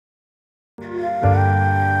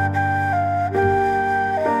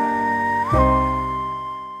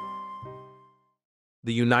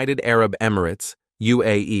The United Arab Emirates,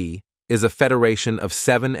 UAE, is a federation of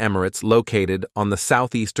 7 emirates located on the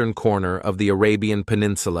southeastern corner of the Arabian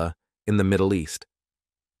Peninsula in the Middle East.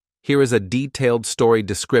 Here is a detailed story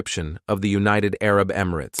description of the United Arab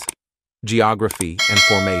Emirates. Geography and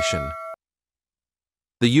formation.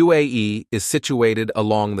 The UAE is situated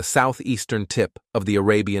along the southeastern tip of the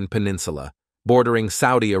Arabian Peninsula, bordering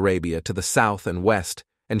Saudi Arabia to the south and west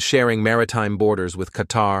and sharing maritime borders with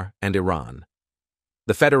Qatar and Iran.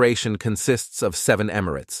 The federation consists of 7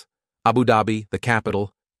 emirates: Abu Dhabi, the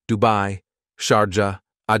capital, Dubai, Sharjah,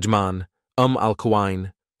 Ajman, Al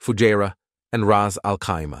Quwain, Fujairah, and Ras Al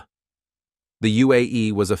Khaimah. The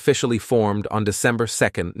UAE was officially formed on December 2,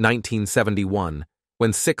 1971,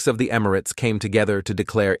 when 6 of the emirates came together to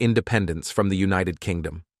declare independence from the United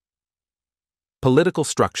Kingdom. Political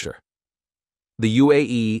structure. The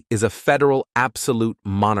UAE is a federal absolute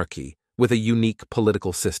monarchy with a unique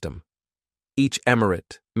political system. Each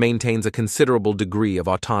emirate maintains a considerable degree of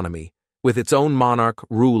autonomy, with its own monarch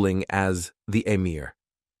ruling as the emir.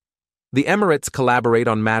 The emirates collaborate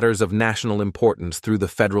on matters of national importance through the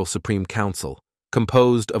Federal Supreme Council,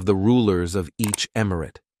 composed of the rulers of each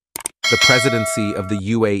emirate. The presidency of the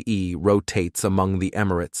UAE rotates among the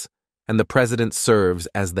emirates, and the president serves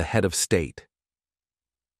as the head of state.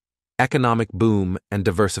 Economic boom and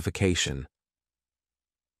diversification.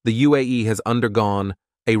 The UAE has undergone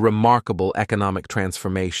a remarkable economic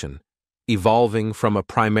transformation, evolving from a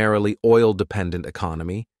primarily oil-dependent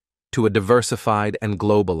economy to a diversified and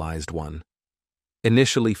globalized one.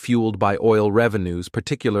 Initially fueled by oil revenues,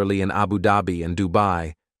 particularly in Abu Dhabi and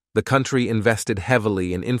Dubai, the country invested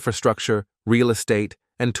heavily in infrastructure, real estate,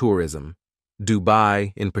 and tourism.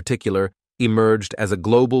 Dubai, in particular, emerged as a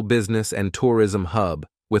global business and tourism hub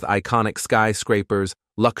with iconic skyscrapers,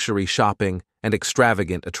 luxury shopping, and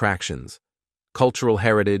extravagant attractions, cultural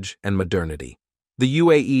heritage, and modernity. The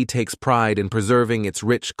UAE takes pride in preserving its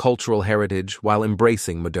rich cultural heritage while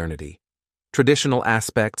embracing modernity. Traditional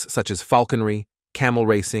aspects such as falconry, camel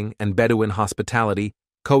racing, and Bedouin hospitality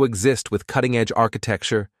coexist with cutting-edge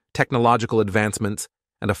architecture, technological advancements,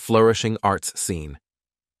 and a flourishing arts scene.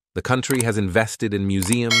 The country has invested in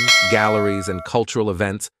museums, galleries, and cultural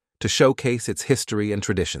events to showcase its history and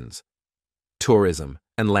traditions. Tourism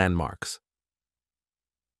and landmarks.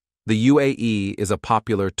 The UAE is a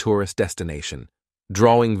popular tourist destination,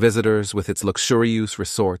 drawing visitors with its luxurious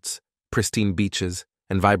resorts, pristine beaches,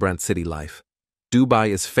 and vibrant city life. Dubai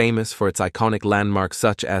is famous for its iconic landmarks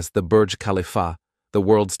such as the Burj Khalifa, the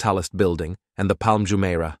world's tallest building, and the Palm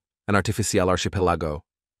Jumeirah, an artificial archipelago.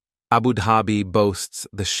 Abu Dhabi boasts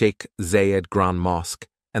the Sheikh Zayed Grand Mosque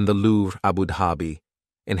and the Louvre Abu Dhabi,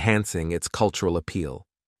 enhancing its cultural appeal.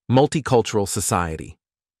 Multicultural society.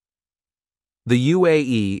 The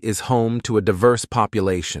UAE is home to a diverse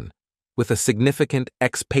population, with a significant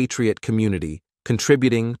expatriate community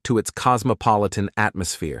contributing to its cosmopolitan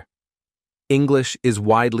atmosphere. English is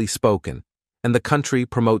widely spoken, and the country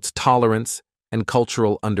promotes tolerance and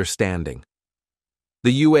cultural understanding.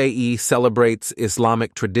 The UAE celebrates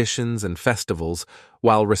Islamic traditions and festivals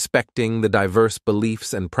while respecting the diverse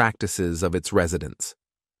beliefs and practices of its residents.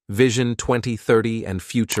 Vision 2030 and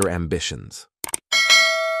future ambitions.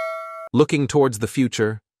 Looking towards the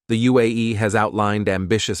future, the UAE has outlined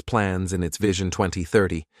ambitious plans in its Vision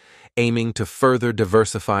 2030, aiming to further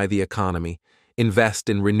diversify the economy, invest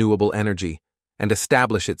in renewable energy, and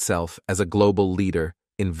establish itself as a global leader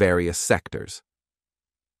in various sectors.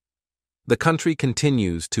 The country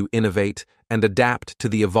continues to innovate and adapt to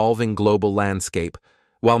the evolving global landscape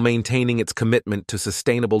while maintaining its commitment to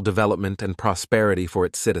sustainable development and prosperity for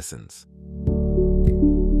its citizens.